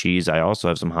mac and cheese. I also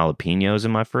have some jalapenos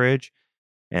in my fridge,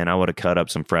 and I would have cut up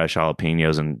some fresh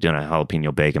jalapenos and done a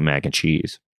jalapeno bacon mac and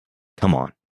cheese. Come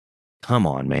on,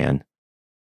 man.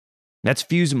 That's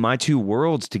fusing my two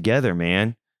worlds together,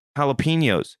 man.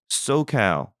 Jalapenos,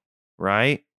 SoCal,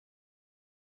 right?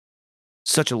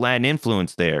 Such a Latin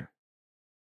influence there.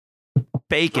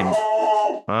 Bacon.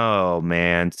 Oh,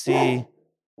 man. See?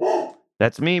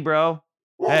 That's me, bro.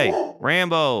 Hey,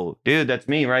 Rambo. Dude, that's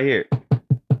me right here.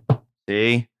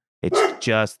 See? It's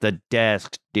just the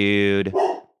desk, dude.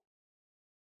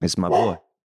 It's my boy.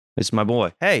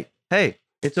 Hey,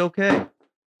 it's okay.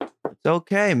 It's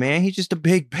okay, man. He's just a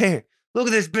big bear. Look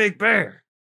at this big bear.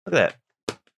 Look at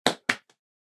that.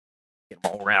 Get him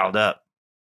all riled up.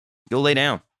 Go lay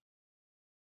down.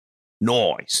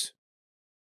 Noise.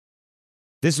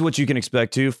 This is what you can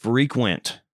expect too.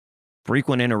 Frequent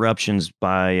interruptions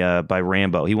by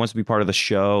Rambo. He wants to be part of the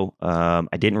show.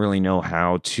 I didn't really know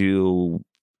how to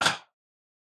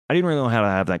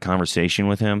have that conversation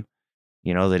with him.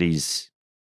 That he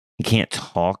can't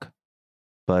talk,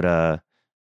 but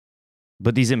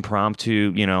these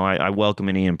impromptu, I welcome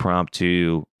any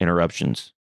impromptu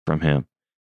interruptions from him.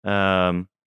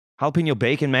 Jalapeno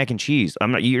bacon mac and cheese.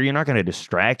 You're not going to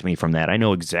distract me from that. I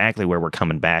know exactly where we're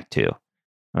coming back to.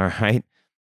 All right.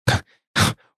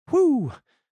 Woo.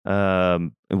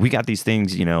 We got these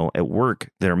things, at work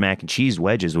that are mac and cheese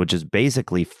wedges, which is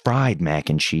basically fried mac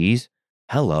and cheese.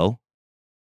 Hello.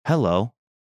 Now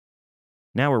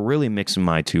we're really mixing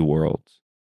my two worlds.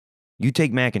 You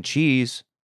take mac and cheese.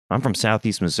 I'm from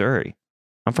Southeast Missouri.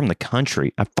 I'm from the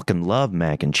country. I fucking love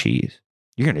mac and cheese.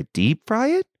 You're going to deep fry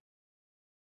it?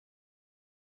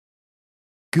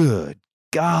 Good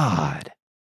God.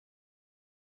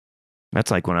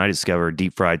 That's like when I discovered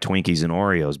deep fried Twinkies and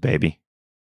Oreos, baby.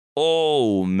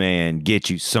 Oh, man, get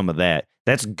you some of that.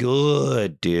 That's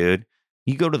good, dude.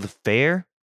 You go to the fair?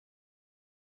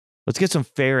 Let's get some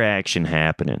fair action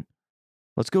happening.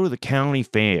 Let's go to the county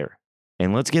fair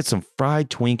and let's get some fried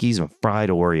Twinkies and fried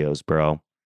Oreos, bro.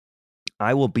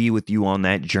 I will be with you on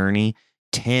that journey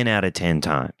 10 out of 10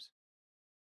 times.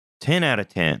 10 out of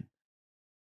 10.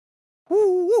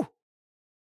 Woo!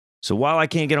 So while I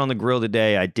can't get on the grill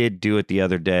today, I did do it the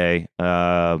other day.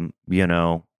 Good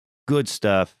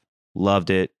stuff. Loved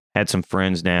it. Had some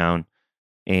friends down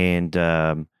and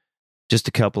just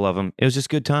a couple of them. It was just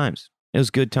good times.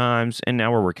 And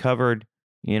now we're recovered.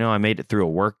 I made it through a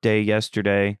work day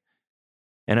yesterday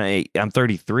and I'm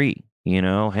 33,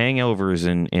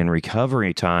 hangovers and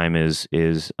recovery time is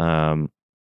it's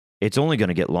only going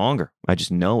to get longer. I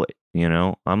just know it.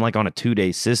 I'm like on a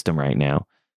 2-day system right now.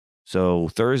 So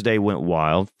Thursday went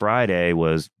wild. Friday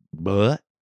was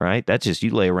right? That's just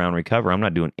you lay around, recover. I'm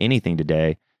not doing anything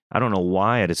today. I don't know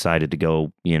why I decided to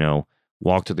go,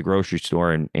 walk to the grocery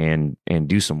store and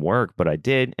do some work, but I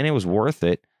did, and it was worth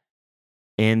it.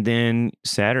 And then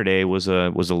Saturday was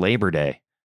a Labor Day,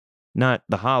 not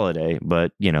the holiday,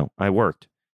 but I worked,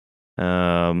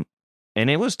 and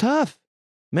it was tough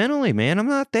mentally, man. I'm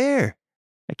not there.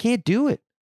 I can't do it.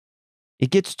 It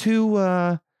gets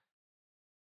too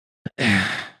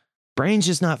brain's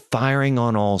just not firing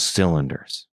on all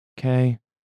cylinders. Okay,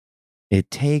 it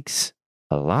takes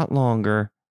a lot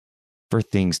longer for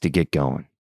things to get going.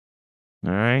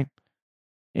 All right,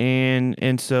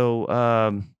 and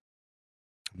so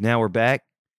now we're back.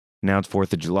 Now it's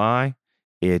 4th of July.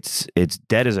 It's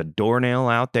dead as a doornail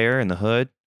out there in the hood.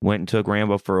 Went and took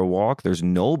Rambo for a walk. There's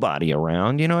nobody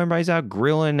around. Everybody's out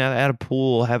grilling at a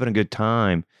pool, having a good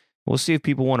time. We'll see if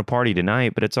people want to party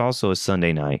tonight, but it's also a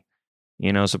Sunday night.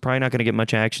 So probably not going to get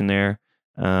much action there.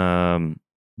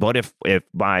 But if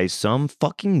by some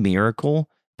fucking miracle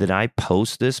that I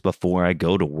post this before I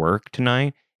go to work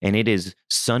tonight, and it is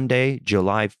Sunday,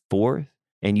 July 4th,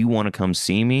 and you want to come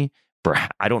see me,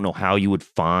 I don't know how you would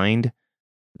find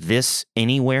this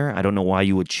anywhere. I don't know why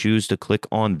you would choose to click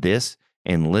on this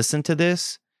and listen to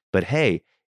this. But hey,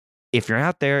 if you're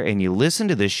out there and you listen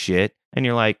to this shit and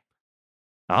you're like,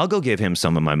 I'll go give him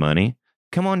some of my money.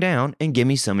 Come on down and give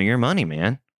me some of your money,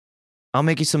 man. I'll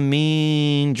make you some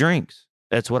mean drinks.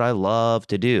 That's what I love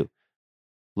to do.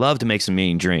 Love to make some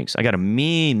mean drinks. I got a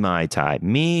mean Mai Tai,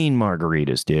 mean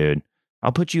margaritas, dude.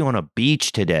 I'll put you on a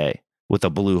beach today with a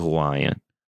Blue Hawaiian.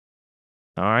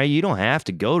 All right, you don't have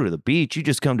to go to the beach. You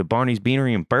just come to Barney's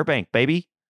Beanery in Burbank, baby.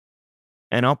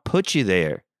 And I'll put you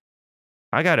there.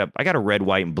 I got a red,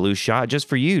 white, and blue shot just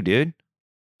for you, dude.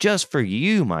 Just for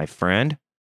you, my friend.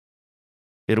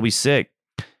 It'll be sick.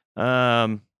 That's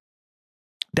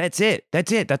it.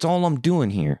 That's all I'm doing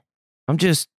here.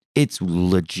 It's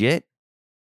legit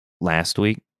last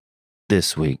week,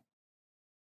 this week.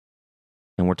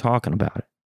 And we're talking about it.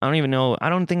 I don't even know. I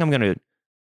don't think I'm going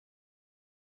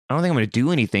to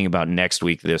do anything about next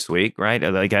week, this week, right?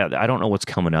 Like, I don't know what's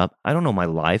coming up. I don't know my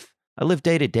life. I live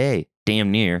day to day,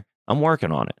 damn near. I'm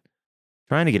working on it.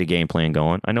 Trying to get a game plan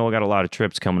going. I know I got a lot of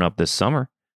trips coming up this summer.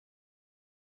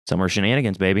 Summer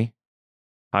shenanigans, baby.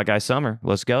 Hot guy summer.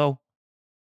 Let's go.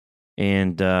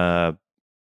 And, but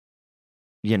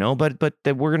we're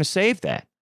going to save that,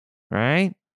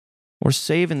 right? We're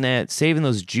saving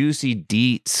those juicy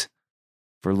deets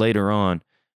for later on.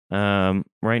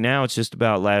 Right now, it's just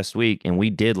about last week, and we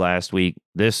did last week,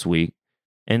 this week.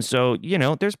 And so,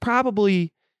 there's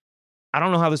probably, I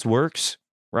don't know how this works,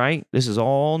 right? This is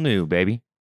all new, baby.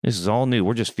 This is all new.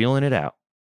 We're just feeling it out.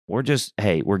 We're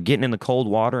getting in the cold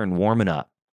water and warming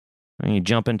up. And you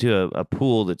jump into a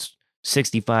pool that's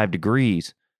 65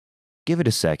 degrees. Give it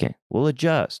a second. We'll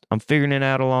adjust. I'm figuring it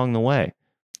out along the way.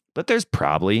 But there's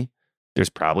probably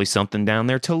something down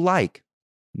there to like.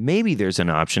 Maybe there's an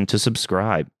option to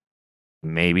subscribe.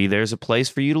 Maybe there's a place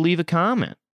for you to leave a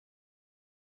comment.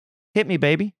 Hit me,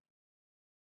 baby.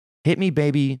 Hit me,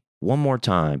 baby, one more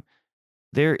time.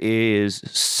 There is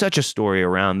such a story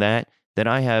around that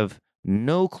I have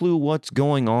no clue what's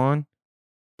going on,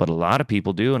 but a lot of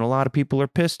people do, and a lot of people are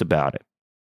pissed about it.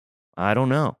 I don't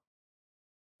know.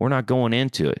 We're not going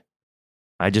into it.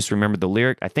 I just remember the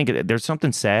lyric. I think there's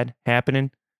something sad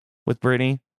happening with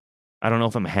Britney. I don't know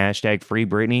if I'm hashtag free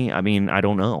Britney. I mean, I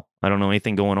don't know. I don't know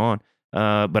anything going on.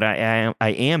 But I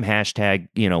am hashtag,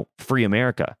 free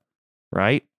America,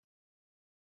 right?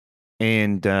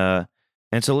 And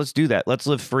so let's do that. Let's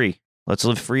live free. Let's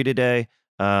live free today.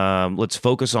 Let's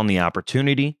focus on the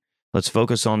opportunity. Let's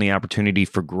focus on the opportunity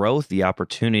for growth, the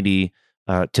opportunity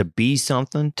to be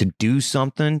something, to do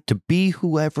something, to be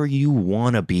whoever you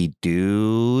want to be,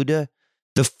 dude.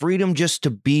 The freedom just to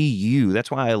be you.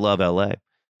 That's why I love LA.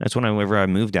 That's whenever I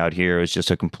moved out here, it was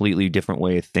just a completely different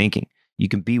way of thinking. You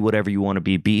can be whatever you want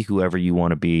to be whoever you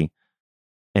want to be,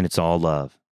 and it's all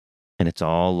love. And it's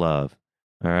all love.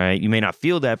 All right? You may not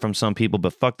feel that from some people,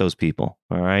 but fuck those people,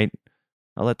 all right?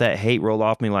 I'll let that hate roll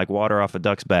off me like water off a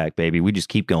duck's back, baby. We just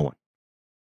keep going.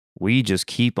 We just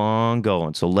keep on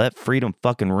going. So let freedom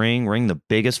fucking ring the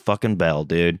biggest fucking bell,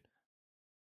 dude.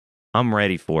 I'm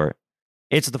ready for it.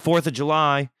 It's the 4th of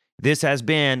July. This has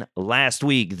been Last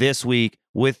Week, This Week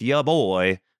with ya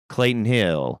boy, Clayton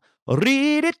Hill. We'll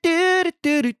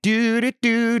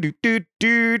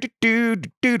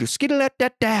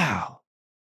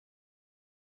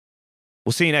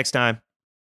see you next time.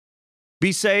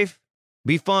 Be safe,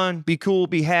 be fun, be cool,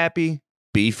 be happy,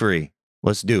 be free.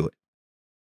 Let's do it.